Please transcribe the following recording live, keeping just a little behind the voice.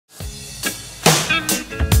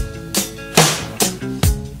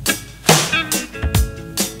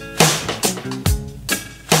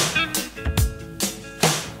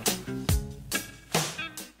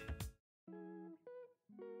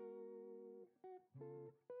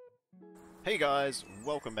Hey guys,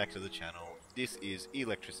 welcome back to the channel. This is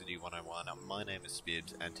Electricity 101. My name is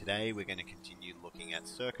Spibs, and today we're going to continue looking at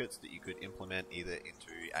circuits that you could implement either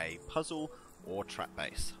into a puzzle or trap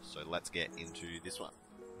base. So let's get into this one.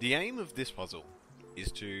 The aim of this puzzle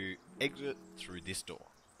is to exit through this door.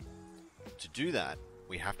 To do that,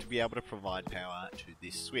 we have to be able to provide power to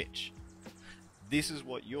this switch. This is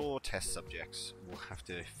what your test subjects will have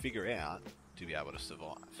to figure out to be able to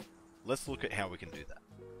survive. Let's look at how we can do that.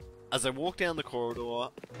 As I walk down the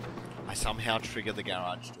corridor, I somehow trigger the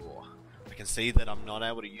garage door. I can see that I'm not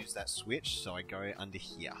able to use that switch, so I go under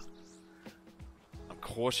here. I'm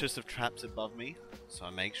cautious of traps above me, so I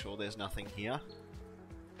make sure there's nothing here.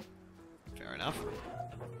 Fair enough.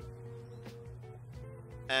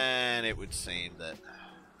 And it would seem that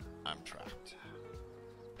I'm trapped.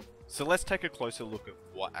 So let's take a closer look at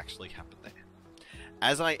what actually happened there.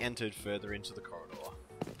 As I entered further into the corridor,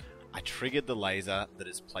 I triggered the laser that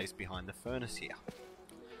is placed behind the furnace here.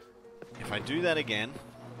 If I do that again,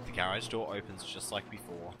 the garage door opens just like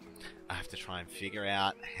before. I have to try and figure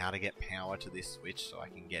out how to get power to this switch so I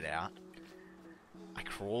can get out. I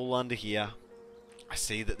crawl under here. I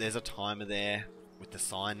see that there's a timer there with the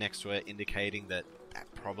sign next to it indicating that that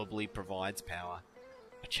probably provides power.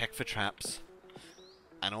 I check for traps,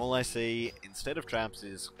 and all I see instead of traps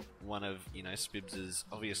is one of, Spibs's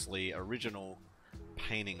obviously original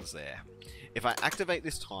paintings there. If I activate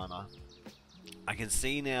this timer, I can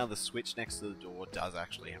see now the switch next to the door does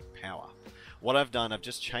actually have power. What I've done, I've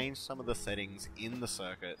just changed some of the settings in the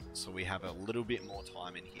circuit so we have a little bit more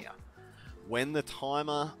time in here. When the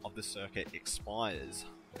timer of the circuit expires,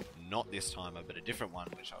 not this timer but a different one,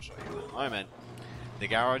 which I'll show you in a moment, the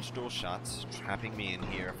garage door shuts, trapping me in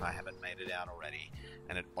here if I haven't made it out already,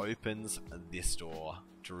 and it opens this door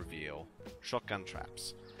to reveal shotgun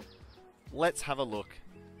traps. Let's have a look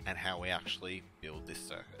at how we actually build this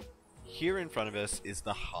circuit. Here in front of us is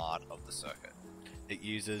the heart of the circuit. It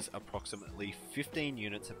uses approximately 15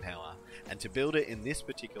 units of power, and to build it in this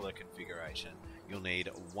particular configuration, you'll need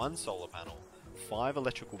one solar panel, 5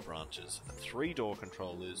 electrical branches, 3 door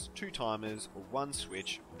controllers, 2 timers, 1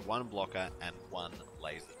 switch, 1 blocker, and 1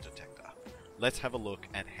 laser detector. Let's have a look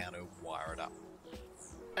at how to wire it up.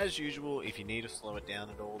 As usual, if you need to slow it down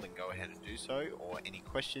at all, then go ahead and do so, or any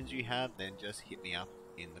questions you have, then just hit me up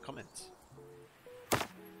in the comments.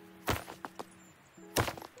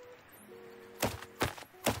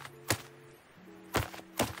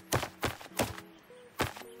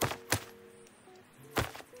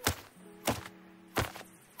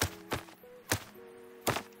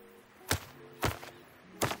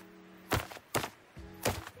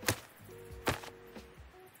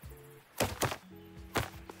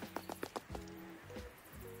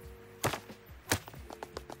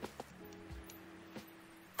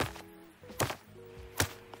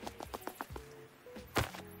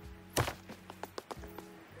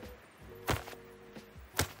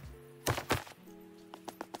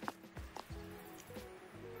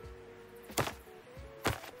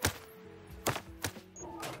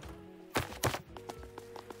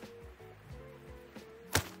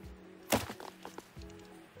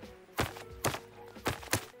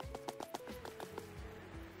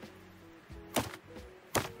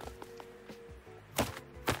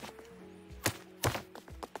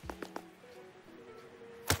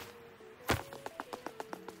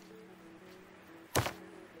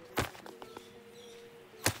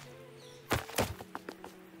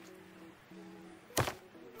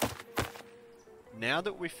 Now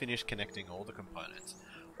that we've finished connecting all the components,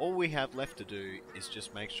 all we have left to do is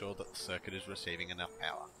just make sure that the circuit is receiving enough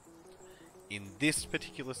power. In this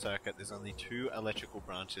particular circuit, there's only 2 electrical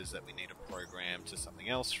branches that we need to program to something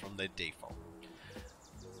else from the default.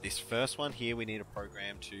 This first one here we need to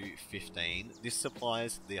program to 15. This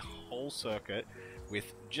supplies the whole circuit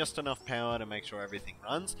with just enough power to make sure everything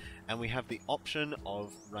runs, and we have the option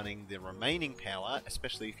of running the remaining power,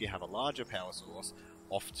 especially if you have a larger power source,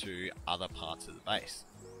 off to other parts of the base.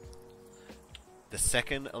 The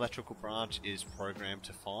second electrical branch is programmed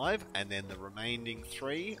to 5, and then the remaining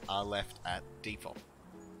 3 are left at default.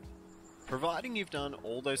 Providing you've done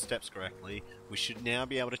all those steps correctly, we should now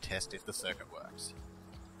be able to test if the circuit works.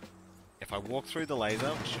 If I walk through the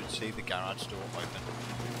laser, we should see the garage door open.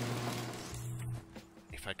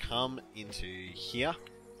 If I come into here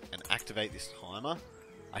and activate this timer,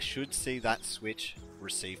 I should see that switch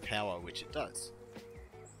receive power, which it does.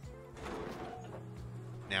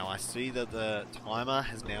 Now I see that the timer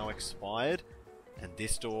has now expired, and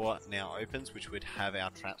this door now opens, which would have our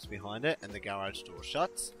traps behind it, and the garage door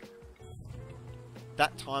shuts.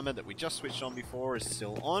 That timer that we just switched on before is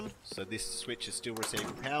still on, so this switch is still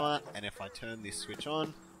receiving power, and if I turn this switch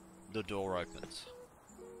on, the door opens.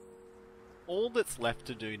 All that's left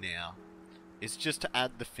to do now is just to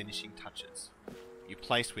add the finishing touches. You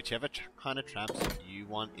place whichever kind of traps you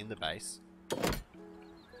want in the base.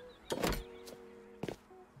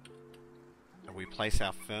 And we place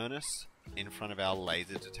our furnace in front of our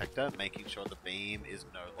laser detector, making sure the beam is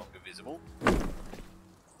no longer visible.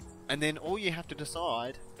 And then all you have to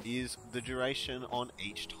decide is the duration on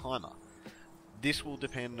each timer. This will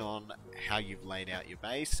depend on how you've laid out your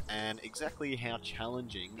base and exactly how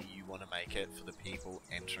challenging you want to make it for the people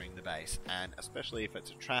entering the base, and especially if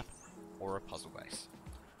it's a trap or a puzzle base.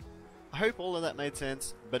 I hope all of that made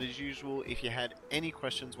sense, but as usual, if you had any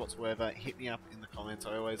questions whatsoever, hit me up in the comments.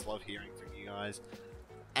 I always love hearing from you guys.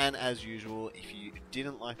 And as usual, if you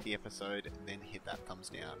didn't like the episode, then hit that thumbs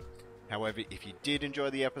down. However, if you did enjoy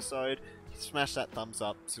the episode, smash that thumbs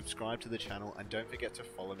up, subscribe to the channel, and don't forget to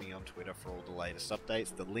follow me on Twitter for all the latest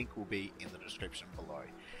updates. The link will be in the description below.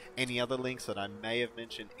 Any other links that I may have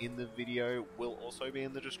mentioned in the video will also be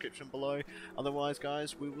in the description below. Otherwise,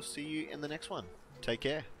 guys, we will see you in the next one. Take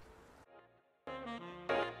care.